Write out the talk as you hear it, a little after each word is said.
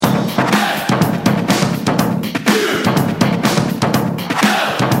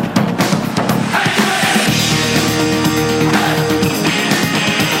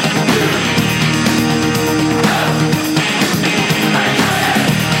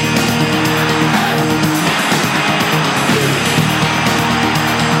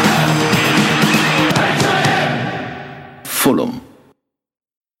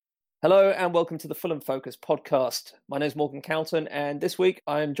and welcome to the Fulham Focus podcast. My name is Morgan Calton, and this week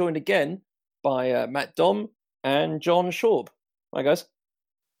I am joined again by Matt Dom and John Shorb. Hi, guys.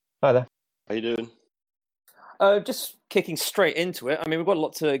 Hi there. How you doing? Just kicking straight into it. I mean, we've got a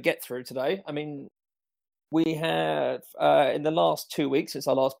lot to get through today. I mean, we have, in the last 2 weeks since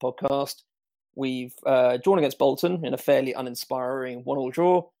our last podcast, we've drawn against Bolton in a fairly uninspiring 1-1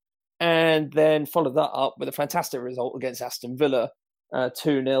 draw, and then followed that up with a fantastic result against Aston Villa,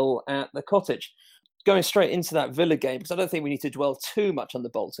 2-0 at the Cottage. Going straight into that Villa game, because I don't think we need to dwell too much on the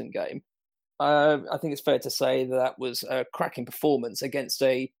Bolton game. I think it's fair to say that was a cracking performance against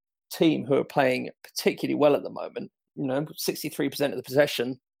a team who are playing particularly well at the moment. 63% of the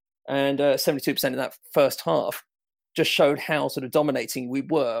possession and 72% in that first half just showed how sort of dominating we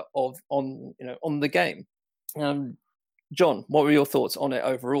were on the game. John, what were your thoughts on it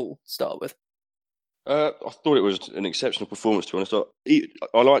overall? Start with. I thought it was an exceptional performance. To be honest,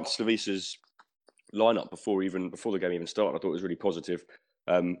 I liked Slavisa's lineup before the game even started. I thought it was really positive.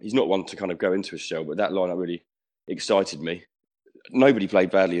 He's not one to kind of go into a shell, but that lineup really excited me. Nobody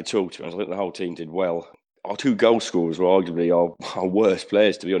played badly at all. To be honest, I think the whole team did well. Our two goal scorers were arguably our worst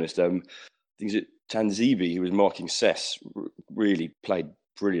players. To be honest, I think that Tanzibi, who was marking Cess, really played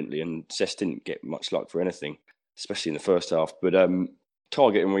brilliantly, and Cess didn't get much luck for anything, especially in the first half. But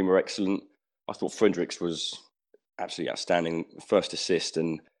Targett and Ream were excellent. I thought Fredericks was absolutely outstanding. First assist,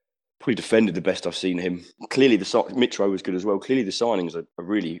 and probably defended the best I've seen him. Clearly, Mitro was good as well. Clearly, the signings are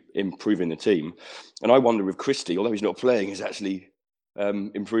really improving the team. And I wonder if Christie, although he's not playing, is actually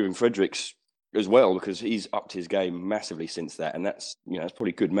improving Fredericks as well, because he's upped his game massively since that. And that's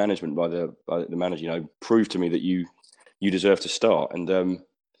probably good management by the manager. Prove to me that you deserve to start. And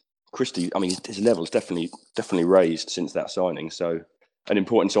Christie, I mean, his level's definitely raised since that signing. So an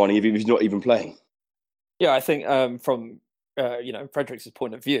important signing if he's not even playing. Yeah, I think from Fredericks'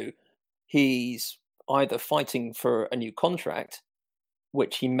 point of view, he's either fighting for a new contract,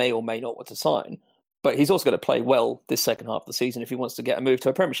 which he may or may not want to sign, but he's also got to play well this second half of the season if he wants to get a move to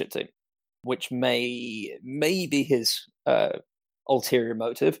a Premiership team, which may be his ulterior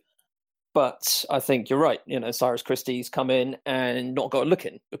motive. But I think you're right. Cyrus Christie's come in and not got a look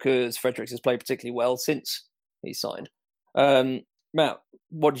in because Fredericks has played particularly well since he signed. Matt,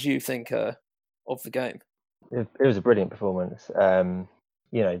 what did you think of the game? It was a brilliant performance.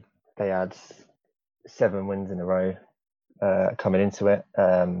 They had 7 wins in a row coming into it.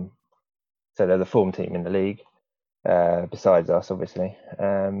 So they're the form team in the league, besides us, obviously.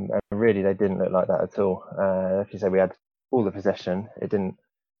 And really, they didn't look like that at all. Like you say, we had all the possession.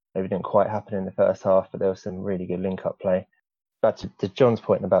 Maybe didn't quite happen in the first half, but there was some really good link-up play. But to John's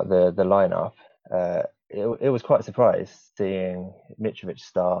point about the lineup, it was quite a surprise seeing Mitrovic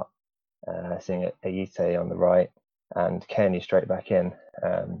start, seeing Ayite on the right and Kearney straight back in.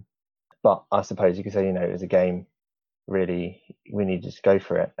 But I suppose you could say, it was a game, really, we needed to go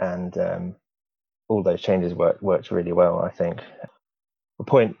for it. And all those changes worked really well, I think. The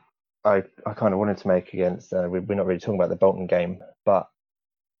point I kind of wanted to make against, we're not really talking about the Bolton game, but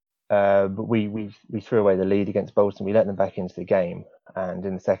we threw away the lead against Bolton. We let them back into the game. And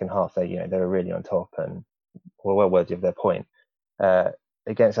in the second half, they were really on top and were well worthy of their point.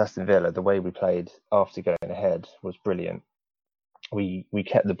 Against Aston Villa, the way we played after going ahead was brilliant. We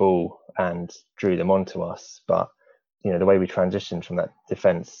kept the ball and drew them onto us, but the way we transitioned from that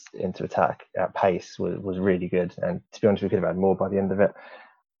defence into attack at pace was really good. And to be honest, we could have had more by the end of it.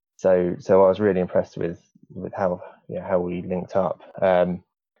 So I was really impressed with how we linked up.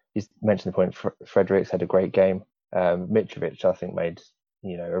 You mentioned the point. Fredericks had a great game. Mitrovic, I think, made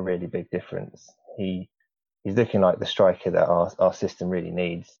a really big difference. He's looking like the striker that our system really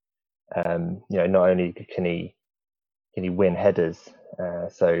needs. Not only can he win headers,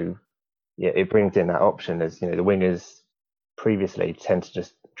 it brings in that option as the wingers previously tend to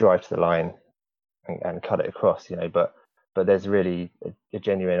just drive to the line and cut it across. But there's really a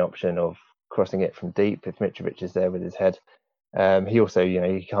genuine option of crossing it from deep if Mitrovic is there with his head. He also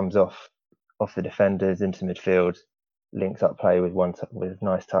he comes off the defenders into midfield, links up play with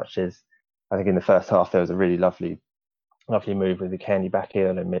nice touches. I think in the first half there was a really lovely move with the Kearney back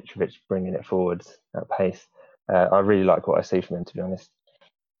heel and Mitrovic bringing it forwards at pace. I really like what I see from him, to be honest.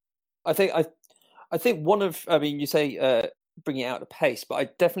 I think you say bringing it out at pace, but I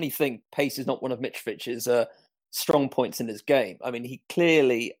definitely think pace is not one of Mitrovic's strong points in his game. I mean, he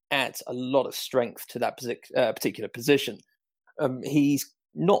clearly adds a lot of strength to that particular position. He's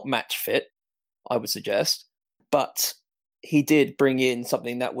not match fit, I would suggest, but he did bring in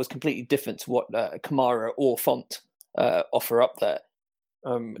something that was completely different to what Kamara or Font offer up there.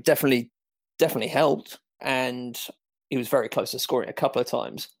 Definitely helped, and he was very close to scoring a couple of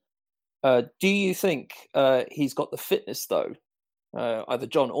times. Do you think he's got the fitness, though? Either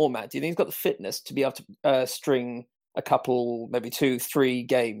John or Matt, do you think he's got the fitness to be able to string a couple, maybe 2-3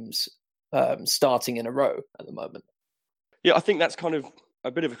 games starting in a row at the moment? Yeah, I think that's kind of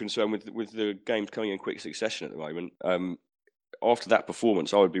a bit of a concern with the games coming in quick succession at the moment. After that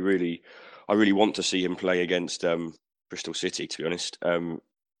performance, I really want to see him play against Bristol City, to be honest,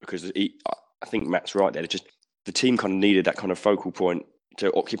 because I think Matt's right there. Just the team kind of needed that kind of focal point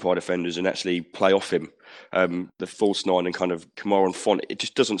to occupy defenders and actually play off him. The false nine and kind of Kamara and Font, it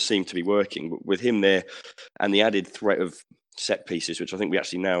just doesn't seem to be working. But with him there and the added threat of set pieces, which I think we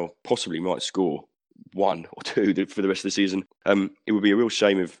actually now possibly might score 1 or 2 for the rest of the season, it would be a real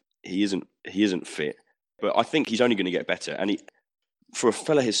shame if he isn't fit. But I think he's only going to get better. And for a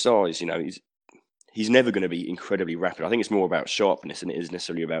fella his size, he's never going to be incredibly rapid. I think it's more about sharpness than it is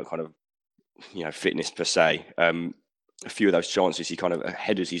necessarily about kind of fitness per se. A few of those chances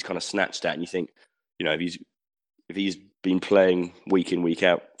headers he's kind of snatched at, and you think, if he's been playing week in, week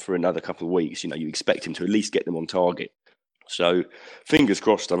out for another couple of weeks, you expect him to at least get them on target. So fingers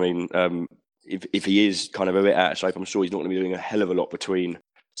crossed. I mean, if he is kind of a bit out of shape, I'm sure he's not going to be doing a hell of a lot between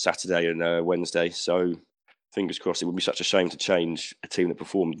Saturday and Wednesday. So fingers crossed. It would be such a shame to change a team that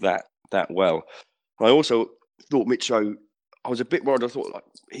performed that well. I also thought Mitro, I was a bit worried. I thought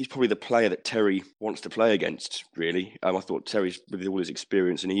he's probably the player that Terry wants to play against, really. I thought Terry's, with all his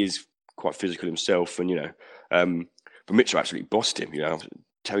experience, and he is quite physical himself, and but Mitro absolutely bossed him.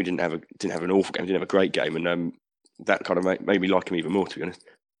 Terry didn't have an awful game, didn't have a great game, and that kind of made me like him even more, to be honest.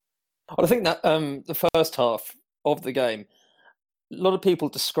 I think that the first half of the game, a lot of people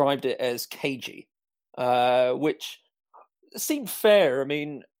described it as cagey, which seemed fair. I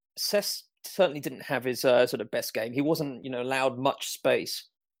mean, Cesc certainly didn't have his sort of best game. He wasn't, allowed much space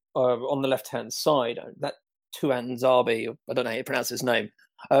on the left-hand side. That Tuan Zabi, I don't know how you pronounce his name,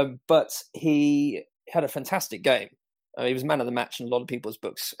 but he had a fantastic game. He was man of the match in a lot of people's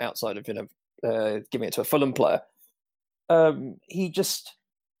books outside of, giving it to a Fulham player.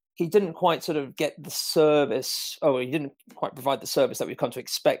 He didn't quite sort of get the service. He didn't quite provide the service that we've come to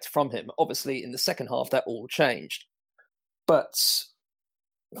expect from him. Obviously, in the second half, that all changed. But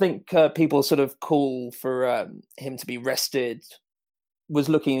I think people sort of call for him to be rested was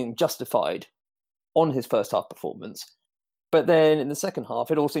looking justified on his first half performance. But then in the second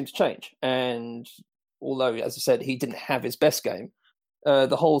half, it all seemed to change. And although, as I said, he didn't have his best game,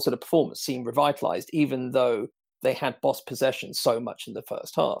 the whole sort of performance seemed revitalised, even though they had boss possession so much in the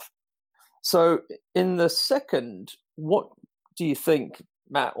first half. So in the second, what do you think,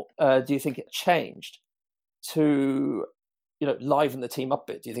 Matt? Do you think it changed to liven the team up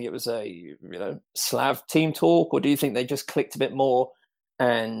a bit? Do you think it was a Slav team talk, or do you think they just clicked a bit more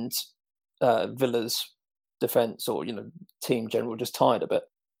and Villa's defence or team general just tired a bit?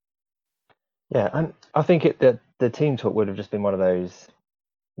 Yeah, and I think the team talk would have just been one of those,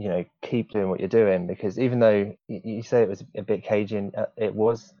 keep doing what you're doing, because even though you say it was a bit cagey, it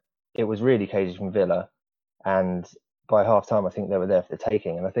was really cagey from Villa, and by half time I think they were there for the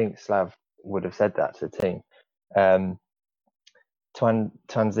taking, and I think Slav would have said that to the team.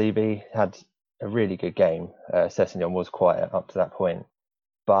 Tuanzebe had a really good game. Sessegnon was quiet up to that point,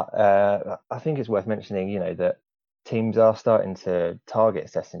 but I think it's worth mentioning, that teams are starting to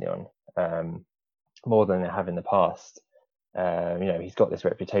target Sessegnon more than they have in the past. He's got this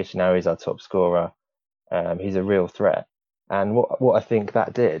reputation now. He's our top scorer. He's a real threat. And what I think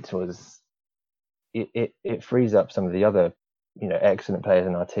that did was it frees up some of the other, excellent players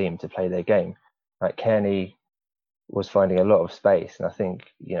in our team to play their game. Like Kearney was finding a lot of space, and I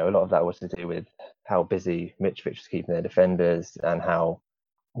think a lot of that was to do with how busy Mitrovic was keeping their defenders, and how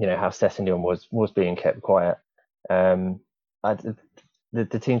Sessegnon was being kept quiet.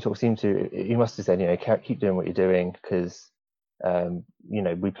 The team talk seemed to, he must have said, keep doing what you're doing, because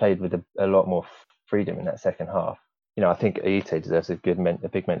we played with a lot more freedom in that second half. I think Aite deserves a big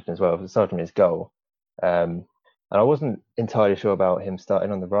mention as well, aside from his goal. And I wasn't entirely sure about him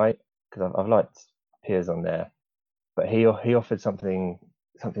starting on the right, because I've liked Piers on there, but he offered something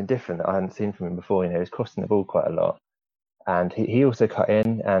different that I hadn't seen from him before. He was crossing the ball quite a lot, and he also cut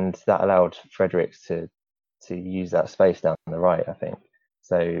in, and that allowed Fredericks to use that space down the right, I think.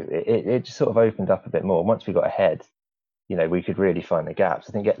 So it just sort of opened up a bit more. Once we got ahead, we could really find the gaps.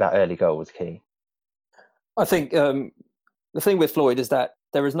 I think that early goal was key. I think the thing with Floyd is that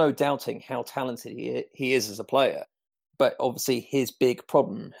there is no doubting how talented he is as a player, but obviously his big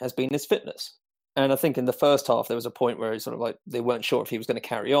problem has been his fitness. And I think in the first half there was a point where sort of like they weren't sure if he was going to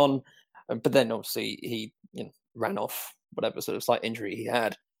carry on, but then obviously he ran off whatever sort of slight injury he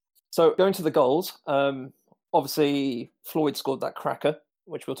had. So going to the goals, obviously Floyd scored that cracker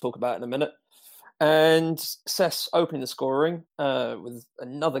which we'll talk about in a minute. And Cess opening the scoring with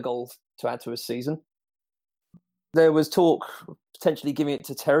another goal to add to his season. There was talk of potentially giving it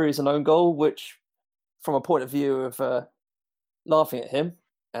to Terry as an own goal, which, from a point of view of laughing at him,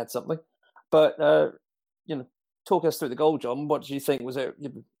 adds something. But talk us through the goal, John. What do you think? Was it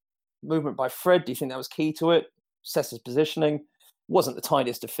movement by Fred? Do you think that was key to it? Cess's positioning wasn't the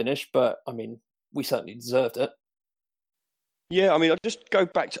tiniest to finish, but I mean, we certainly deserved it. Yeah, I mean, I'll just go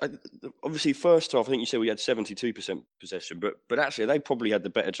back to obviously first half. I think you said we had 72% possession, but actually they probably had the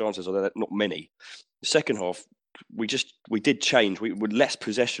better chances, although not many. The second half, we did change. We were less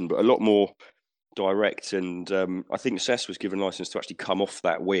possession, but a lot more direct. And I think Cess was given license to actually come off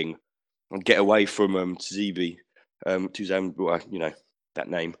that wing and get away from Tzibi, Tuzan, that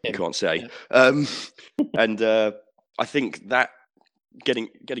name you can't say. Yeah. And I think that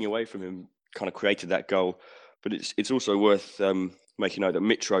getting away from him kind of created that goal. But it's also worth making note that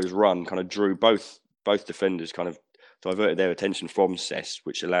Mitro's run kind of drew both defenders, kind of diverted their attention from Cess,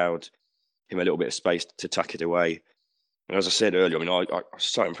 which allowed him a little bit of space to tuck it away. And as I said earlier, I mean, I was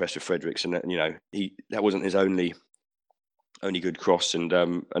so impressed with Fredericks, and that wasn't his only good cross, and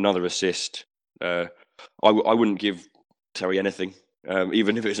another assist. I wouldn't give Terry anything,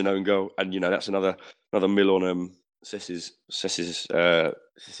 even if it's an own goal, and that's another mil on Cess's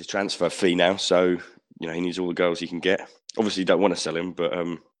transfer fee now. So he needs all the goals he can get. Obviously, you don't want to sell him, but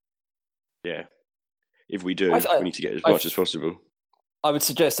yeah, if we do, we need to get as much as possible. I would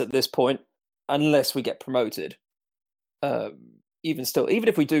suggest at this point, unless we get promoted, even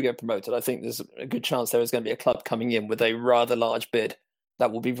if we do get promoted, I think there's a good chance there is going to be a club coming in with a rather large bid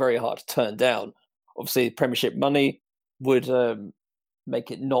that will be very hard to turn down. Obviously, Premiership money would make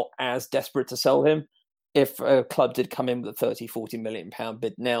it not as desperate to sell him. If a club did come in with a £30-40 million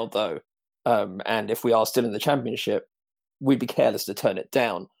bid now, though, and if we are still in the Championship, we'd be careless to turn it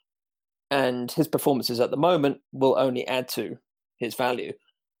down. And his performances at the moment will only add to his value.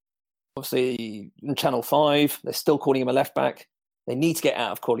 Obviously, in Channel 5, they're still calling him a left-back. They need to get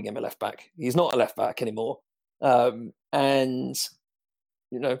out of calling him a left-back. He's not a left-back anymore. And,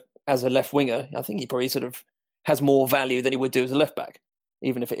 as a left-winger, I think he probably sort of has more value than he would do as a left-back,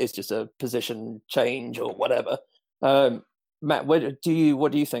 even if it is just a position change or whatever. Matt, what do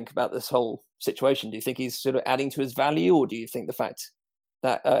you think about this whole situation? Do you think he's sort of adding to his value, or do you think the fact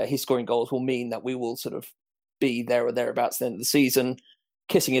that he's scoring goals will mean that we will sort of be there or thereabouts at the end of the season,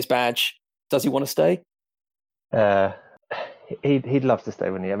 kissing his badge? Does he want to stay? He'd love to stay,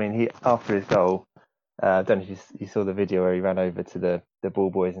 wouldn't he? I mean, after his goal, I don't know if you saw the video where he ran over to the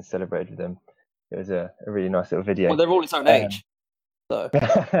ball boys and celebrated with them. It was a really nice little video. Well, they're all his own age. So.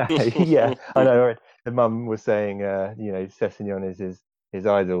 Yeah, I know. Right? The mum was saying, Sessegnon is his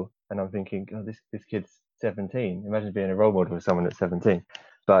idol, and I'm thinking, oh, this kid's 17. Imagine being a role model for someone at 17.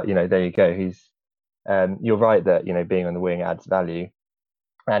 But there you go. He's you're right that being on the wing adds value,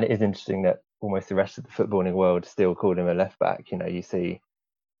 and it is interesting that almost the rest of the footballing world still called him a left back. You see,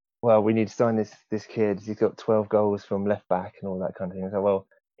 well, we need to sign this kid. He's got 12 goals from left back and all that kind of thing. So, well,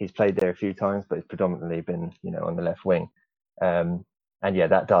 he's played there a few times, but it's predominantly been on the left wing. And yeah,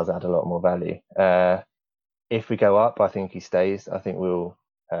 that does add a lot more value. If we go up, I think he stays. I think we'll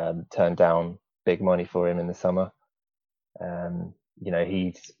turn down big money for him in the summer.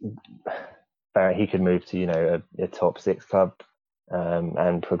 He could move to a top 6 club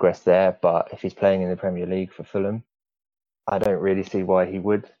and progress there. But if he's playing in the Premier League for Fulham, I don't really see why he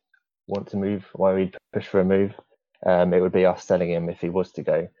would want to move, why we'd push for a move. It would be us selling him if he was to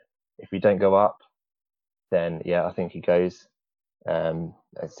go. If we don't go up, then yeah, I think he goes. I'd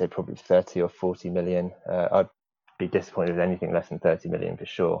say probably 30 or 40 million. I'd be disappointed with anything less than 30 million for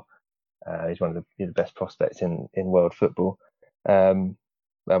sure. He's one of the best prospects in world football. And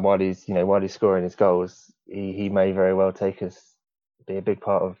while he's scoring his goals, he may very well be a big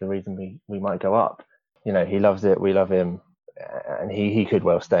part of the reason we might go up. He loves it, we love him, and he could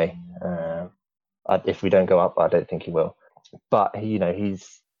well stay. If we don't go up, I don't think he will. But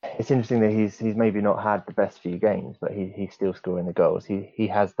it's interesting that he's maybe not had the best few games, but he's still scoring the goals. He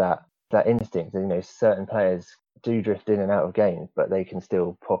has that instinct. Certain players do drift in and out of games, but they can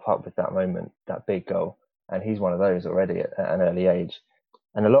still pop up with that moment, that big goal. And he's one of those already at an early age.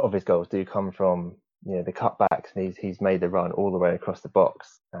 And a lot of his goals do come from the cutbacks. And he's made the run all the way across the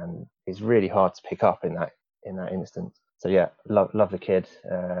box, and it's really hard to pick up in that instance. So yeah, love the kid.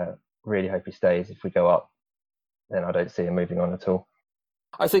 Really hope he stays. If we go up, then I don't see him moving on at all.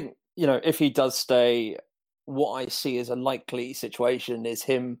 I think, if he does stay, what I see as a likely situation is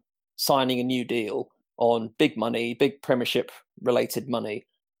him signing a new deal on big money, big Premiership related money,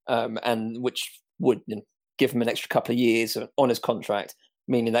 and which would give him an extra couple of years on his contract.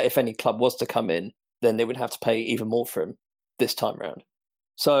 meaning that if any club was to come in, then they would have to pay even more for him this time round.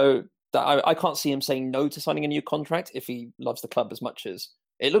 So I can't see him saying no to signing a new contract if he loves the club as much as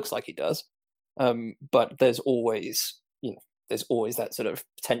it looks like he does. But there's always that sort of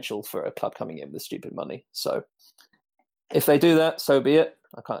potential for a club coming in with stupid money. So if they do that, so be it.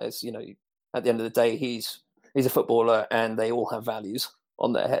 At the end of the day, he's a footballer, and they all have values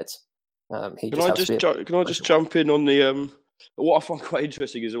on their heads. Can I just jump in on the what I find quite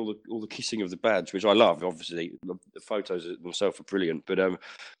interesting is all the kissing of the badge, which I love. Obviously, the photos themselves are brilliant, but I'm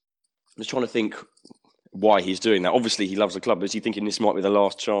just trying to think why he's doing that. Obviously, he loves the club. Is he thinking this might be the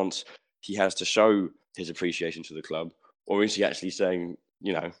last chance he has to show his appreciation to the club, or is he actually saying,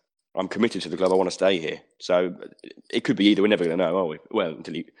 I'm committed to the club, I want to stay here? So it could be either. We're never going to know, are we? Well,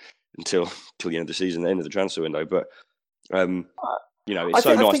 until the end of the season, the end of the transfer window. But it's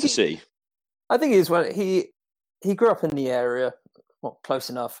so nice to see. I think he grew up in the area, well, close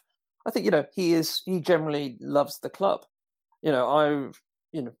enough. I think he generally loves the club.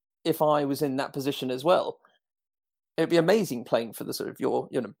 If I was in that position as well, it'd be amazing playing for the sort of your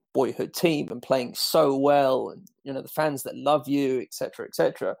boyhood team and playing so well, and the fans that love you, etc.,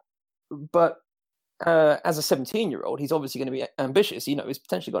 etc. But as a 17-year-old, he's obviously going to be ambitious. He's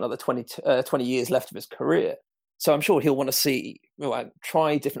potentially got another 20 years left of his career. So I'm sure he'll want to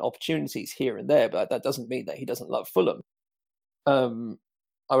try different opportunities here and there, but that doesn't mean that he doesn't love Fulham.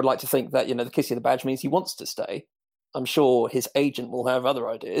 I would like to think that, the kissing of the badge means he wants to stay. I'm sure his agent will have other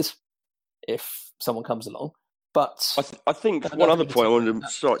ideas if someone comes along. But I think one other point I wanted to...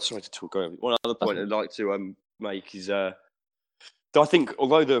 Sorry to talk over. One other point I'd like to make is... I think,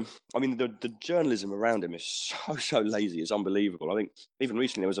 although the journalism around him is so lazy, it's unbelievable. I think even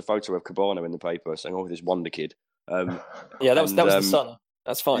recently there was a photo of Cabano in the paper saying, "Oh, this wonder kid." Yeah, that was the Sun.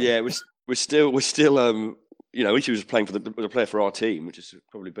 That's fine. Yeah, we're still he was playing for the player for our team, which is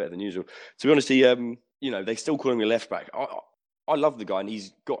probably better than usual. To be honest, they still call him a left back. I love the guy, and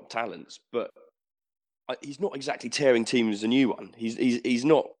he's got talents, but he's not exactly tearing teams a new one. He's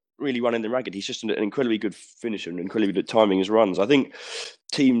not really running them ragged. He's just an incredibly good finisher and incredibly good at timing his runs. I think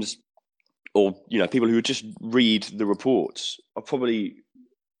teams or people who just read the reports are probably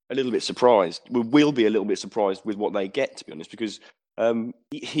a little bit surprised. Will be a little bit surprised with what they get, to be honest, because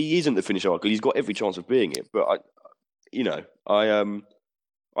he isn't the finisher. He's got every chance of being it, but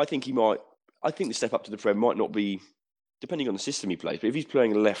I think he might. I think the step up to the Prem might not be, depending on the system he plays. But if he's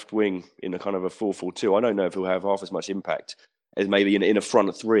playing a left wing in a kind of a 4-4-2, I don't know if he'll have half as much impact as maybe in a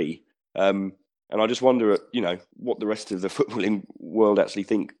front three. And I just wonder, what the rest of the footballing world actually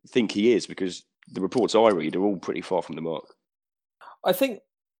think he is, because the reports I read are all pretty far from the mark. I think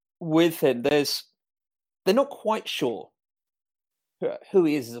with him, they're not quite sure who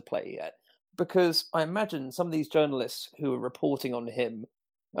he is as a player yet, because I imagine some of these journalists who are reporting on him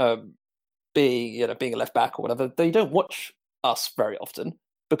being a left back or whatever, they don't watch us very often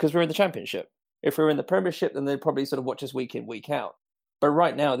because we're in the Championship. If we're in the Premiership, then they'd probably sort of watch us week in, week out. But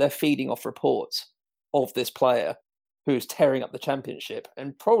right now, they're feeding off reports of this player who's tearing up the Championship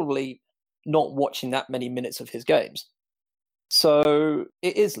and probably not watching that many minutes of his games. So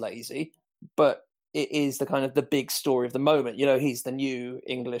it is lazy, but it is the kind of the big story of the moment. He's the new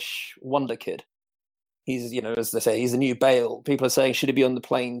English wonder kid. He's, as they say, he's the new Bale. People are saying, should he be on the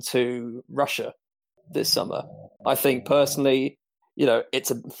plane to Russia this summer? I think personally,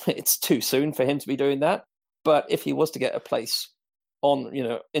 it's too soon for him to be doing that. But if he was to get a place on,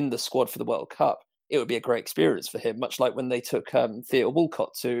 in the squad for the World Cup, it would be a great experience for him, much like when they took Theo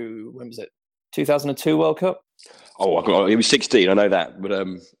Walcott to, when was it, 2002 World Cup? Oh, he was 16. I know that, but I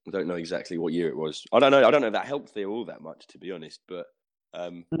don't know exactly what year it was. I don't know if that helped Theo all that much, to be honest. But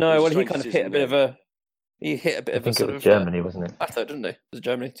no, well, he kind of hit a bit of a. He hit a bit of a sort of Germany, wasn't it? I thought, didn't he? Was it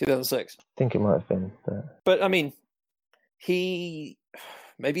Germany, 2006? I think it might have been. But I mean,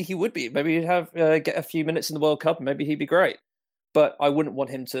 maybe he would be. Maybe he'd have get a few minutes in the World Cup, and maybe he'd be great. But I wouldn't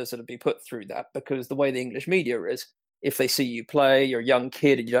want him to sort of be put through that, because the way the English media is, if they see you play, you're a young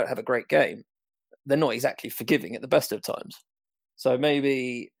kid and you don't have a great game, they're not exactly forgiving at the best of times. So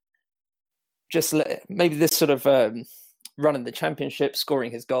maybe this sort of running the Championship,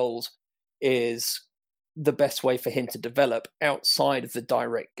 scoring his goals, is the best way for him to develop outside of the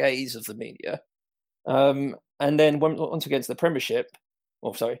direct gaze of the media. And then once we get into the Premiership,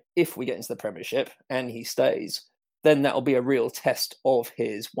 if we get into the Premiership and he stays, then that'll be a real test of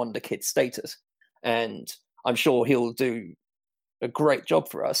his wonder kid status. And I'm sure he'll do a great job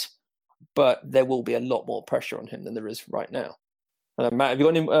for us, but there will be a lot more pressure on him than there is right now. Matt, have you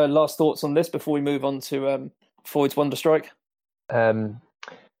got any last thoughts on this before we move on to Foyt's Wonder Strike?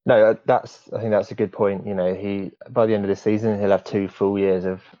 No, I think that's a good point. You know, he by the end of the season he'll have 2 full years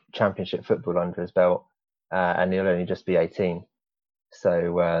of Championship football under his belt, and he'll only just be 18.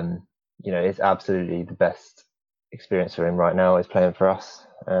 So you know, it's absolutely the best experience for him right now is playing for us.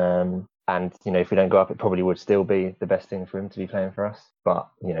 And you know, if we don't go up, it probably would still be the best thing for him to be playing for us. But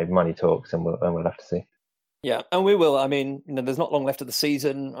you know, money talks, and we'll have to see. Yeah, and we will. I mean, you know, there's not long left of the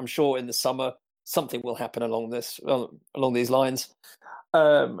season. I'm sure in the summer something will happen along these lines.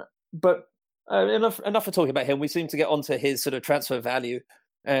 But enough for talking about him. We seem to get onto his sort of transfer value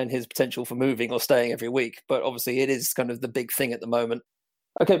and his potential for moving or staying every week. But obviously, it is kind of the big thing at the moment.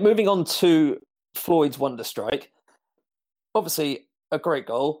 Okay, moving on to Floyd's wonder strike. Obviously, a great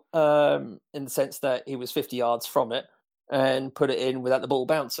goal in the sense that he was 50 yards from it and put it in without the ball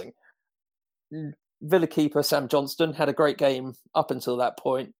bouncing. Villa keeper Sam Johnston had a great game up until that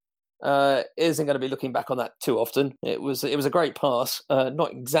point. Isn't going to be looking back on that too often. It was a great pass.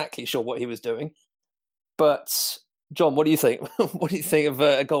 Not exactly sure what he was doing, but John, what do you think? What do you think of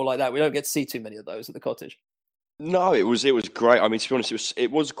a goal like that? We don't get to see too many of those at the Cottage. No, it was great. I mean, to be honest,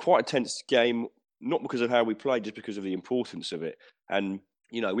 it was quite a tense game, not because of how we played, just because of the importance of it. And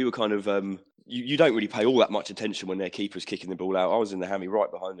you know, we were kind of you don't really pay all that much attention when their keeper's kicking the ball out. I was in the hammy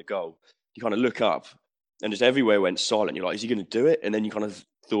right behind the goal. You kind of look up, and just everywhere went silent. You're like, is he going to do it? And then you kind of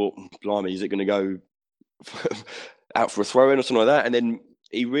thought, blimey, is it going to go out for a throw in or something like that? And then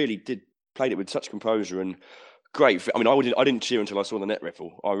he really played it with such composure and great. I mean, I didn't cheer until I saw the net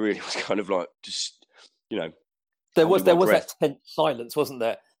ripple. I really was kind of like, just, you know. There was that tense silence, wasn't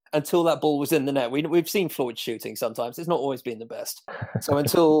there? Until that ball was in the net. We've seen Floyd shooting sometimes. It's not always been the best. So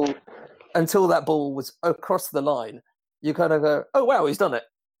until that ball was across the line, you kind of go, oh, wow, he's done it.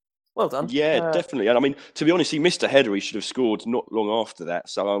 Well done. Yeah, definitely. And I mean, to be honest, he missed a header he should have scored not long after that.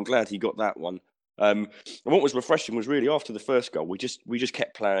 So I'm glad he got that one. And what was refreshing was really after the first goal, we just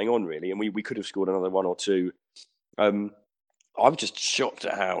kept playing on really, and we could have scored another one or two. I'm just shocked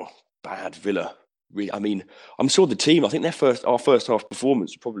at how bad Villa. Really, I mean, I'm sure the team. I think our first half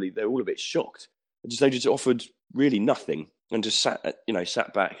performance they're all a bit shocked. They just offered really nothing and just sat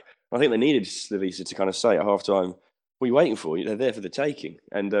back. I think they needed Slavisa to kind of say at half time, what are you waiting for? They're there for the taking.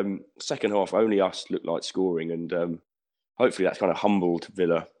 And second half, only us looked like scoring. And hopefully that's kind of humbled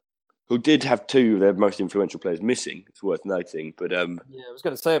Villa, who did have 2 of their most influential players missing. It's worth noting. But yeah, I was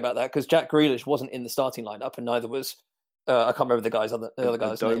going to say about that because Jack Grealish wasn't in the starting lineup, and neither was I can't remember the other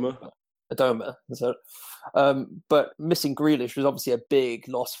guy's name. Adoma. So, but missing Grealish was obviously a big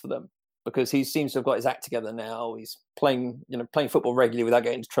loss for them because he seems to have got his act together now. He's playing football regularly without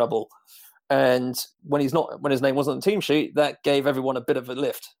getting into trouble. And when his name wasn't on the team sheet, that gave everyone a bit of a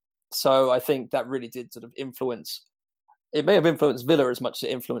lift. So I think that really did sort of influence. It may have influenced Villa as much as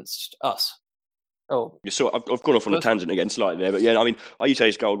it influenced us. Oh, so I've gone off on a tangent again slightly there, but yeah, I mean,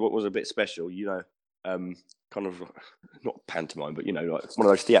 Ayute's goal was a bit special, kind of not pantomime, but like one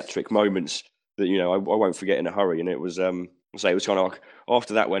of those theatric moments that I won't forget in a hurry. And it was, it was kind of like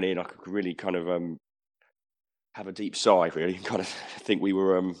after that went in, I could really kind of have a deep sigh, really, and kind of think we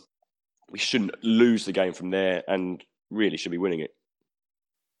shouldn't lose the game from there, and really should be winning it.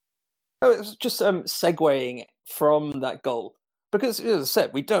 Oh, it was just segueing from that goal because, as I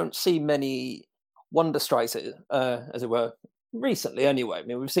said, we don't see many wonder strikes, as it were, recently. Anyway, I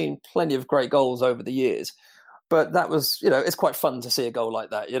mean, we've seen plenty of great goals over the years, but that was, it's quite fun to see a goal like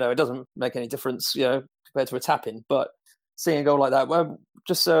that. It doesn't make any difference, compared to a tap-in, but seeing a goal like that, well,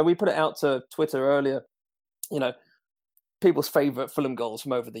 just we put it out to Twitter earlier. People's favourite Fulham goals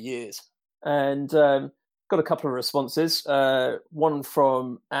from over the years, and got a couple of responses. One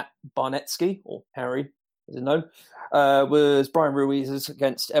from @Barnetsky, or Harry, as he's known, was Brian Ruiz's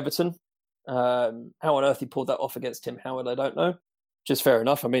against Everton. How on earth he pulled that off against Tim Howard, I don't know. Which is fair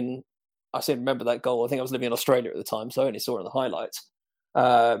enough. I mean, I seem to remember that goal. I think I was living in Australia at the time, so I only saw it in the highlights.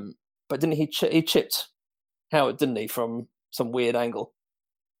 But didn't he chipped Howard, didn't he, from some weird angle?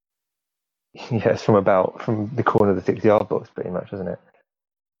 Yes, from the corner of the 6-yard box, pretty much, wasn't it?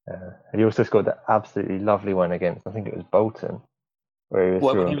 And he also scored that absolutely lovely one against, I think it was Bolton, where he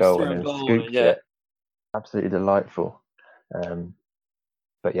was through a goal and then scooped it. Absolutely delightful.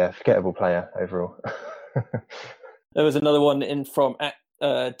 But yeah, forgettable player overall. There was another one in from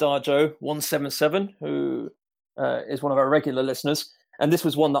Darjo177, who is one of our regular listeners. And this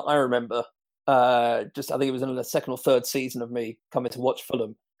was one that I remember. I think it was in the second or third season of me coming to watch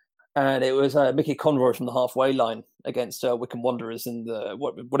Fulham. And it was Mickey Conroy from the halfway line against Wycombe Wanderers in the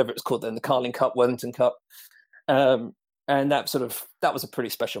whatever it's called then, the Carling Cup, Wellington Cup. And that was a pretty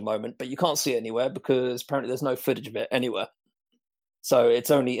special moment, but you can't see it anywhere because apparently there's no footage of it anywhere. So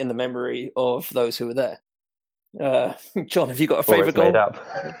it's only in the memory of those who were there. John, have you got a Or favourite it's made goal? up.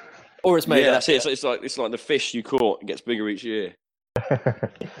 Or it's made Yeah, up? that's it. It's like the fish you caught. It gets bigger each year.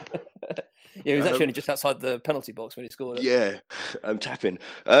 Yeah, he was actually only just outside the penalty box when he scored it. Yeah, I'm tapping.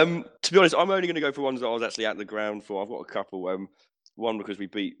 To be honest, I'm only going to go for ones that I was actually at the ground for. I've got a couple. One because we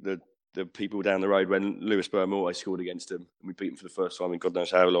beat the people down the road when Lewis Burmore scored against them, and we beat them for the first time in God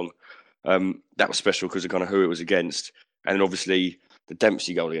knows how long. That was special because of kind of who it was against, and then obviously the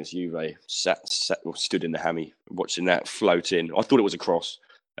Dempsey goal against Juve stood in the hammy watching that float in. I thought it was a cross.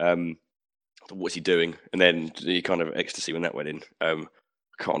 I thought, what's he doing? And then the kind of ecstasy when that went in. I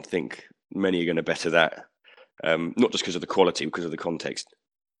can't think many are going to better that. Not just because of the quality, because of the context.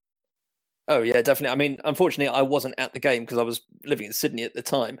 Oh yeah, definitely. I mean, unfortunately, I wasn't at the game because I was living in Sydney at the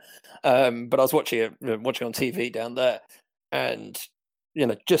time. But I was watching it on TV down there, and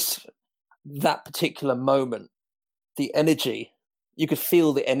just that particular moment, the energy, you could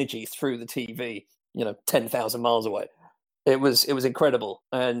feel the energy through the TV. 10,000 miles away. It was incredible,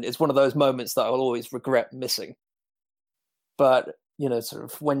 and it's one of those moments that I'll always regret missing. But sort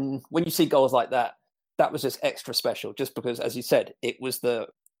of when you see goals like that, that was just extra special, just because, as you said, it was the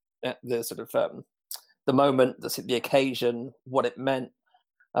sort of the moment, the occasion, what it meant.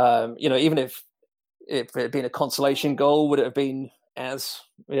 Even if it had been a consolation goal, would it have been as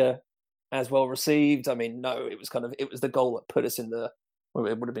well received? I mean, no, it was the goal that put us in it would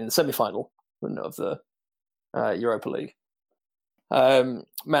have been the semi-final of the Europa League.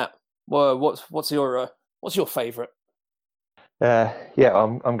 Matt, well, what's your favourite?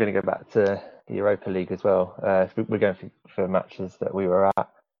 I'm going to go back to the Europa League as well. We're going for matches that we were at.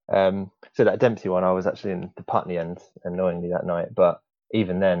 So that Dempsey one, I was actually in the Putney end, annoyingly, that night. But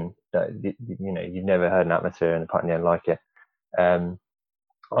even then, you've never heard an atmosphere in the Putney end like it. I'm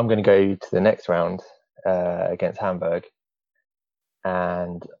going to go to the next round against Hamburg,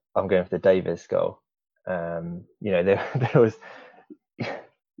 and I'm going for the Davies goal. There was.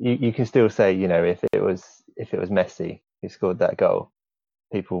 You can still say, if it was Messi who scored that goal,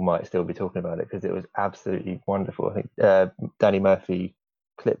 people might still be talking about it because it was absolutely wonderful. I think Danny Murphy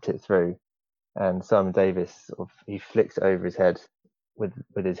clipped it through, and Simon Davies he flicks it over his head with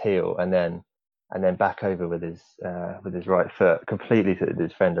his heel, and then back over with his right foot, completely took the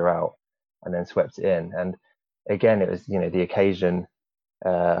defender out, and then swept it in. And again, it was the occasion.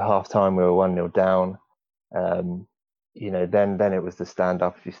 Half time we were 1-0 down. Then it was the stand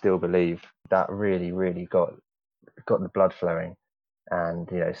up, if you still believe. That really, really got the blood flowing. And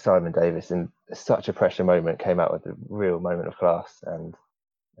Simon Davies, in such a pressure moment, came out with a real moment of class. And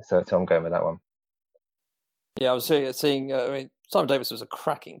so I'm going with that one. Yeah, I was seeing. I mean, Simon Davies was a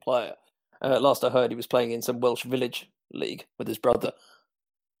cracking player. Last I heard, he was playing in some Welsh village league with his brother.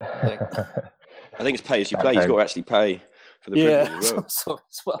 I think it's pay as you play. He's got to actually pay for the privilege as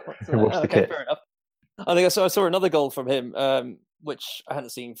well. Okay, fair enough. I think I saw another goal from him, which I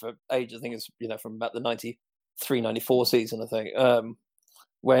hadn't seen for ages. I think it's from about the 93-94 season, I think,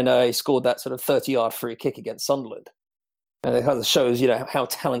 when he scored that sort of 30-yard free kick against Sunderland, and it kind of shows how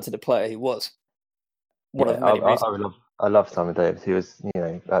talented a player he was. One of many reasons. I love Simon Davies. He was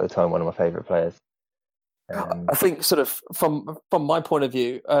at the time one of my favourite players. I think sort of from my point of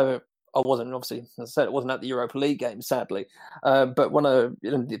view, I wasn't, obviously, as I said, it wasn't at the Europa League game, sadly, but when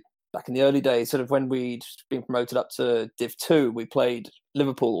back in the early days, sort of when we'd been promoted up to Div 2, we played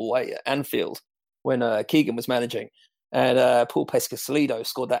Liverpool away at Anfield when Keegan was managing, and Paul Pescasolido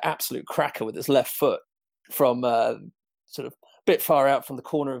scored that absolute cracker with his left foot from sort of a bit far out from the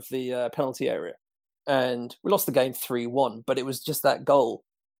corner of the penalty area, and we lost the game 3-1. But it was just that goal,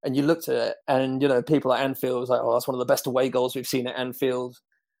 and you looked at it, and people at Anfield was like, "Oh, that's one of the best away goals we've seen at Anfield."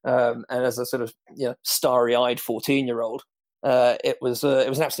 And as a sort of starry-eyed 14-year-old. It was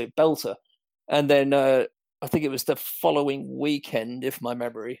an absolute belter. And then I think it was the following weekend, if my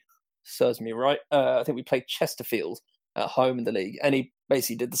memory serves me right. I think we played Chesterfield at home in the league, and he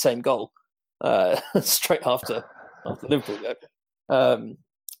basically did the same goal straight after the Liverpool game.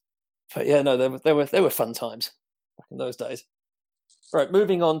 But yeah, no, they were fun times back in those days. Right,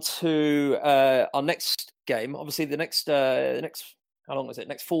 moving on to our next game. Obviously, the next how long was it?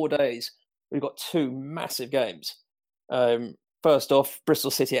 Next 4 days, we've got two massive games. First off,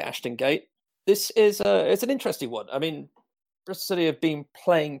 Bristol City at Ashton Gate. This is it's an interesting one. I mean, Bristol City have been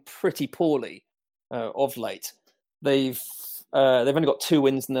playing pretty poorly of late. They've only got 2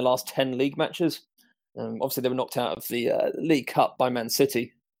 wins in the last 10 league matches. Obviously, they were knocked out of the League Cup by Man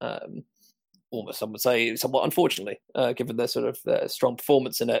City. Almost, some would say, somewhat unfortunately, given their sort of strong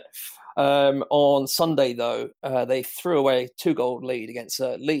performance in it. On Sunday, though, they threw away a 2-goal lead against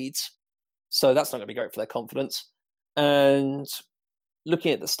Leeds, so that's not going to be great for their confidence. And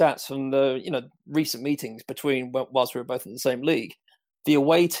looking at the stats from the recent meetings between whilst we were both in the same league, the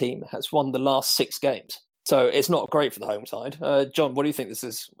away team has won the last 6 games. So it's not great for the home side. John, what do you think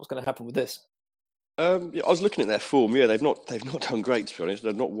what's going to happen with this? I was looking at their form. Yeah, they've not done great, to be honest.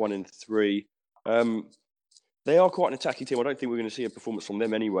 They're not 1 in 3. They are quite an attacking team. I don't think we're going to see a performance from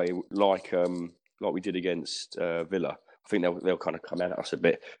them anyway, like we did against Villa. I think they'll kind of come out at us a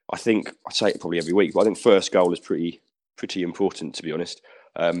bit. I think I say it probably every week, but I think first goal is pretty important, to be honest.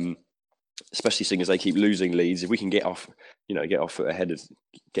 Especially seeing as they keep losing leads. If we can get off ahead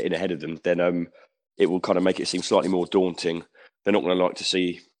of them, then it will kind of make it seem slightly more daunting. They're not going to like to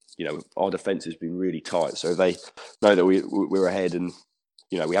see, our defence has been really tight. So if they know that we're ahead and,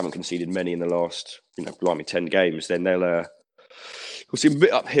 we haven't conceded many in the last, 10 games, then we'll seem a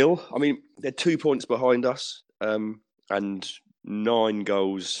bit uphill. I mean, they're 2 points behind us and 9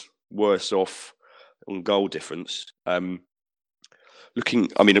 goals worse off on goal difference. I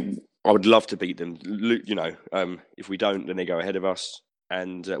would love to beat them. If we don't, then they go ahead of us.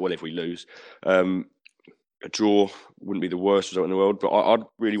 And if we lose, a draw wouldn't be the worst result in the world. But I'd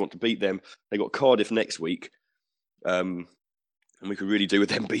really want to beat them. They got Cardiff next week, and we could really do with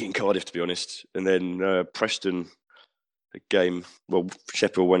them beating Cardiff, to be honest. And then Preston, a game. Well,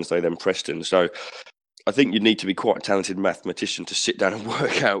 Sheffield Wednesday, then Preston. So I think you need to be quite a talented mathematician to sit down and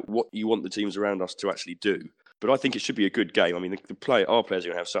work out what you want the teams around us to actually do. But I think it should be a good game. I mean, our players are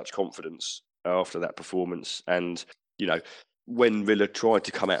going to have such confidence after that performance. And, when Villa tried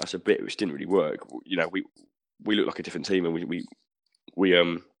to come at us a bit, which didn't really work, we looked like a different team and we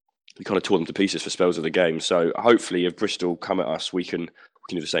kind of tore them to pieces for spells of the game. So hopefully if Bristol come at us, we can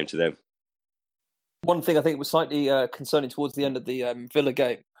do the same to them. One thing I think was slightly concerning towards the end of the Villa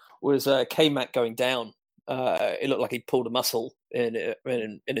game was K-Mac going down. It looked like he pulled a muscle in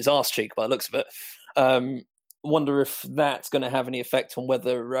his arse cheek by the looks of it. Wonder if that's going to have any effect on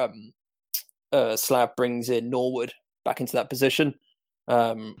whether Slav brings in Norwood back into that position.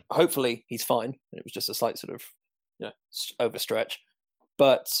 Hopefully he's fine. It was just a slight sort of overstretch.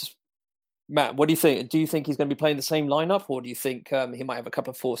 But Matt, what do you think? Do you think he's going to be playing the same lineup, or do you think he might have a couple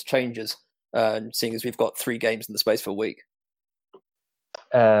of forced changes, seeing as we've got 3 games in the space for a week?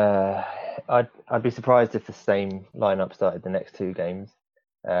 I'd be surprised if the same lineup started the next 2 games.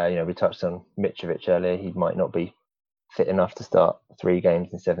 We touched on Mitrovic earlier. He might not be fit enough to start 3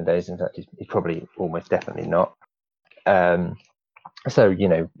 games in 7 days. In fact, he's probably almost definitely not. So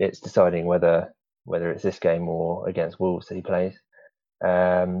it's deciding whether it's this game or against Wolves that he plays.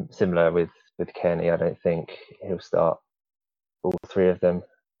 Similar with Kenny, I don't think he'll start all 3 of them.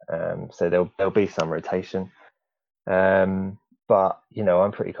 So there'll be some rotation. But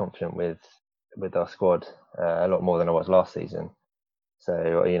I'm pretty confident with our squad, a lot more than I was last season.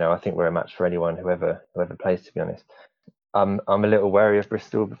 So I think we're a match for anyone, whoever plays, to be honest. I'm a little wary of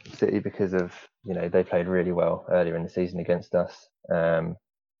Bristol City because of they played really well earlier in the season against us. They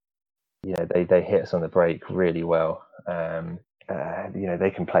hit us on the break really well.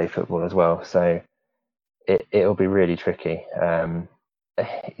 They can play football as well, so it'll be really tricky.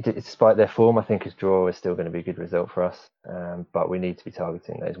 Despite their form, I think a draw is still going to be a good result for us. But we need to be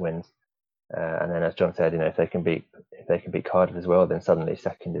targeting those wins. And then, as John said, if they can beat Cardiff as well, then suddenly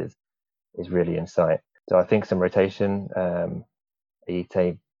second is really in sight. So I think some rotation.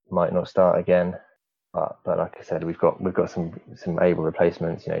 Ite might not start again, but like I said, we've got some able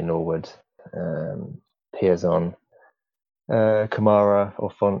replacements. Norwood, Piazon, Kamara or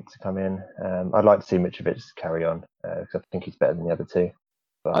Font to come in. I'd like to see Mitrovic carry on because I think he's better than the other 2.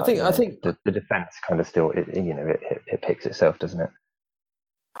 But I think the defence kind of still it picks itself, doesn't it?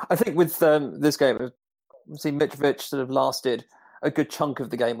 I think with this game, obviously Mitrovic sort of lasted a good chunk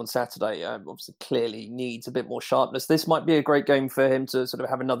of the game on Saturday. Obviously, clearly needs a bit more sharpness. This might be a great game for him to sort of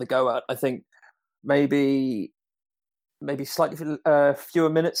have another go at. I think maybe slightly fewer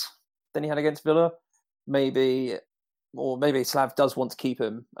minutes than he had against Villa. Maybe Slav does want to keep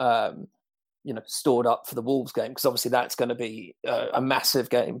him, stored up for the Wolves game, because obviously that's going to be a massive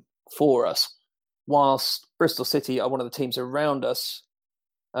game for us. Whilst Bristol City are one of the teams around us,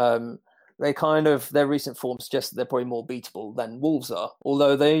 their recent form suggests that they're probably more beatable than Wolves are,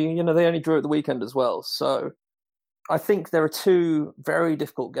 although they only drew at the weekend as well. So I think there are 2 very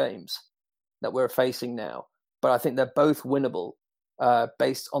difficult games that we're facing now, but I think they're both winnable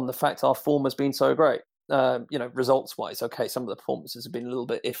based on the fact our form has been so great. Results wise, okay, some of the performances have been a little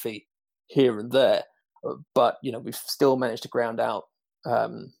bit iffy here and there, but we've still managed to ground out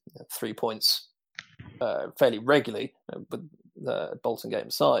 3 points fairly regularly with the Bolton game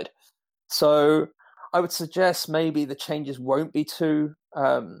aside. So I would suggest maybe the changes won't be too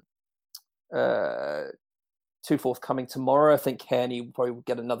too forthcoming tomorrow. I think Kearney will probably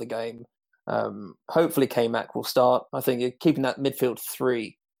get another game. Hopefully K-Mac will start. I think keeping that midfield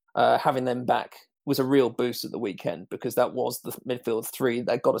three, having them back was a real boost at the weekend, because that was the midfield three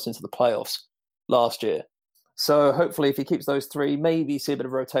that got us into the playoffs last year. So hopefully if he keeps those three, maybe see a bit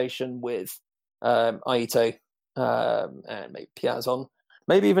of rotation with Aite and maybe Piazon.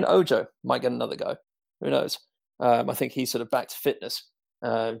 Maybe even Ojo might get another go. Who knows? I think he's sort of back to fitness,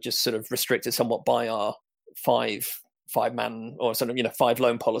 just sort of restricted somewhat by our five-man or sort of, five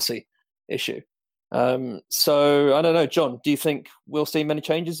lone policy issue. So I don't know, John, do you think we'll see many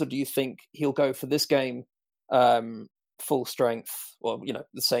changes, or do you think he'll go for this game full strength, or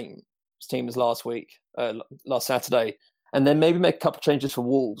the same team as last Saturday, and then maybe make a couple of changes for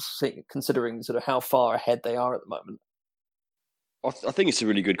Wolves, considering sort of how far ahead they are at the moment? I think it's a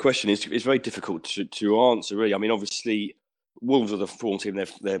really good question. It's very difficult to answer, really. I mean, obviously, Wolves are the form team.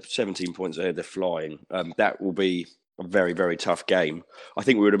 They're 17 points ahead. They're flying. That will be a very, very tough game. I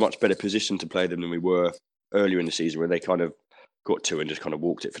think we were in a much better position to play them than we were earlier in the season, where they kind of got to and just kind of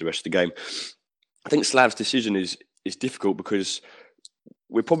walked it for the rest of the game. I think Slav's decision is difficult because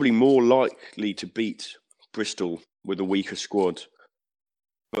we're probably more likely to beat Bristol with a weaker squad,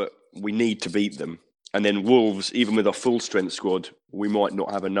 but we need to beat them. And then Wolves, even with our full strength squad, we might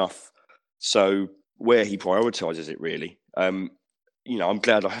not have enough. So where he prioritises it, really. I'm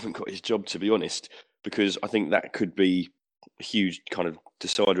glad I haven't got his job, to be honest, because I think that could be a huge kind of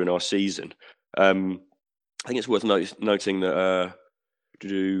decider in our season. I think it's worth noting that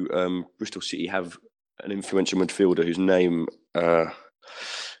Bristol City have an influential midfielder whose name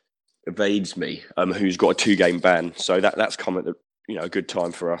evades me, who's got a 2-game ban. So that's come at a good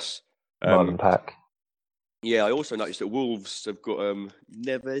time for us. Martin Pack. Yeah, I also noticed that Wolves have got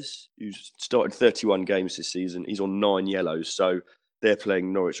Neves, who's started 31 games this season. He's on 9 yellows, so they're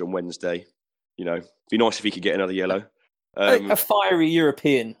playing Norwich on Wednesday. Be nice if he could get another yellow. A fiery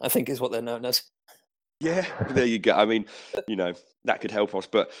European, I think, is what they're known as. Yeah, there you go. I mean, that could help us.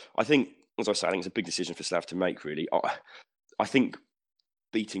 But I think, as I say, I think it's a big decision for Slav to make, really. I think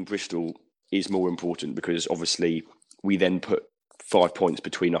beating Bristol is more important because, obviously, we then put 5 points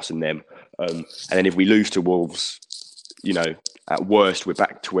between us and them. And then if we lose to Wolves, at worst, we're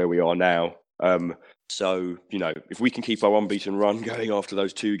back to where we are now. So, if we can keep our unbeaten run going after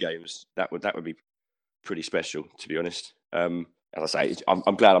those 2 games, that would be pretty special, to be honest. As I say,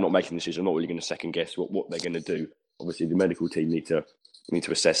 I'm glad I'm not making the decision. I'm not really going to second guess what they're going to do. Obviously, the medical team need to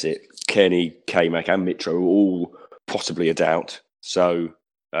assess it. Kearney, K-Mac and Mitro are all possibly a doubt. So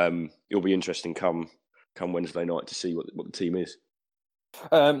it'll be interesting come Wednesday night to see what the team is.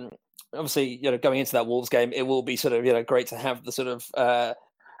 Obviously, going into that Wolves game, it will be sort of great to have the sort of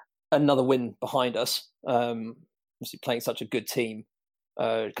another win behind us. Obviously, playing such a good team,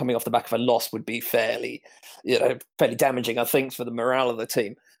 coming off the back of a loss would be fairly damaging, I think, for the morale of the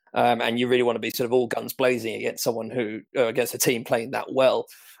team. And you really want to be sort of all guns blazing against against a team playing that well.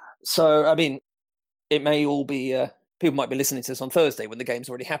 So, I mean, it may all be people might be listening to this on Thursday when the game's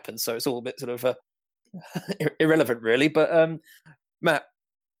already happened, so it's all a bit sort of irrelevant, really. But Matt,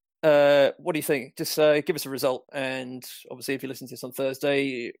 what do you think? Just give us a result, and obviously, if you listen to this on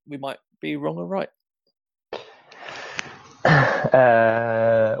Thursday, we might be wrong or right.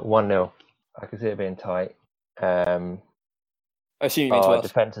 1-0. I can see it being tight. I assume you mean our to us.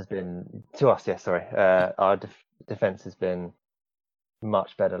 defense has been to us. Yes, sorry. Our defense has been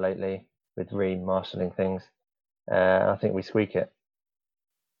much better lately with Ream marshalling things. I think we squeak it.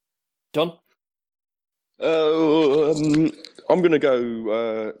 John? I'm going to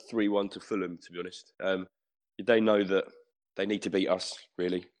go 3-1 to Fulham, to be honest. They know that they need to beat us,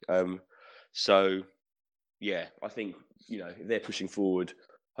 really. So, yeah, I think, if they're pushing forward,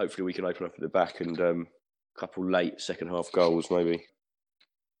 hopefully we can open up at the back and a couple late second-half goals, maybe.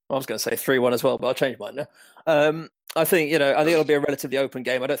 I was going to say 3-1 as well, but I'll change mine now. I think it'll be a relatively open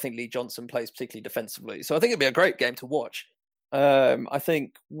game. I don't think Lee Johnson plays particularly defensively, so I think it'll be a great game to watch. I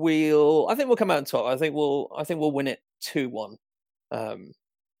think we'll come out on top. I think we'll win it 2-1.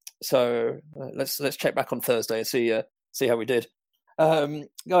 So let's check back on Thursday and see how we did.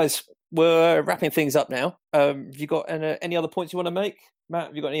 Guys, we're wrapping things up now. Have you got any other points you want to make, Matt?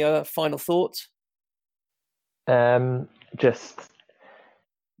 Have you got any other final thoughts? Just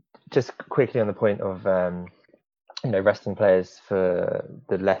quickly on the point of resting players for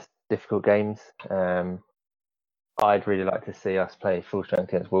the less difficult games. I'd really like to see us play full strength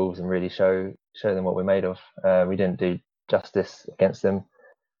against Wolves and really show them what we're made of. We didn't do justice against them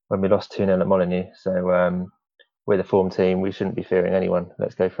when we lost 2-0 at Molineux. So we're the form team. We shouldn't be fearing anyone.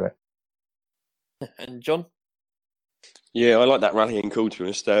 Let's go for it. And John? Yeah, I like that rallying call, to be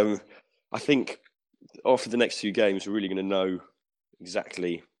honest. I think after the next 2 games, we're really going to know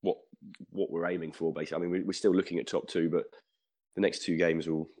exactly what we're aiming for. Basically, I mean, we're still looking at top 2, but the next 2 games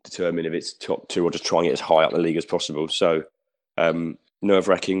will determine if it's top 2 or just trying it as high up the league as possible. So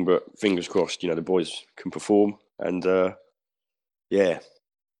nerve-wracking, but fingers crossed. The boys can perform and do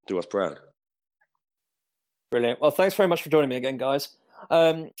us proud. Brilliant. Well, thanks very much for joining me again, guys.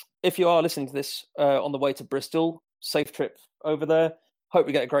 If you are listening to this on the way to Bristol, safe trip over there. Hope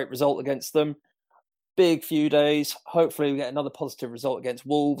we get a great result against them. Big few days. Hopefully we get another positive result against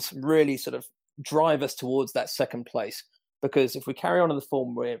Wolves. Really sort of drive us towards that second place. Because if we carry on in the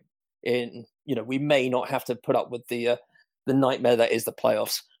form we're in, we may not have to put up with the nightmare that is the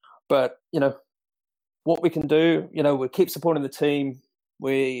playoffs. But, what we can do, we'll keep supporting the team.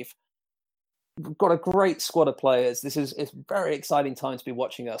 We've got a great squad of players. It's very exciting time to be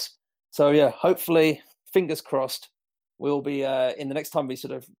watching us. So, hopefully, fingers crossed, we'll be, in the next time we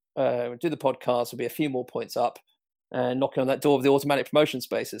sort of do the podcast, we'll be a few more points up and knocking on that door of the automatic promotion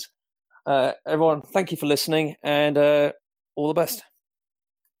spaces. Everyone, thank you for listening and all the best.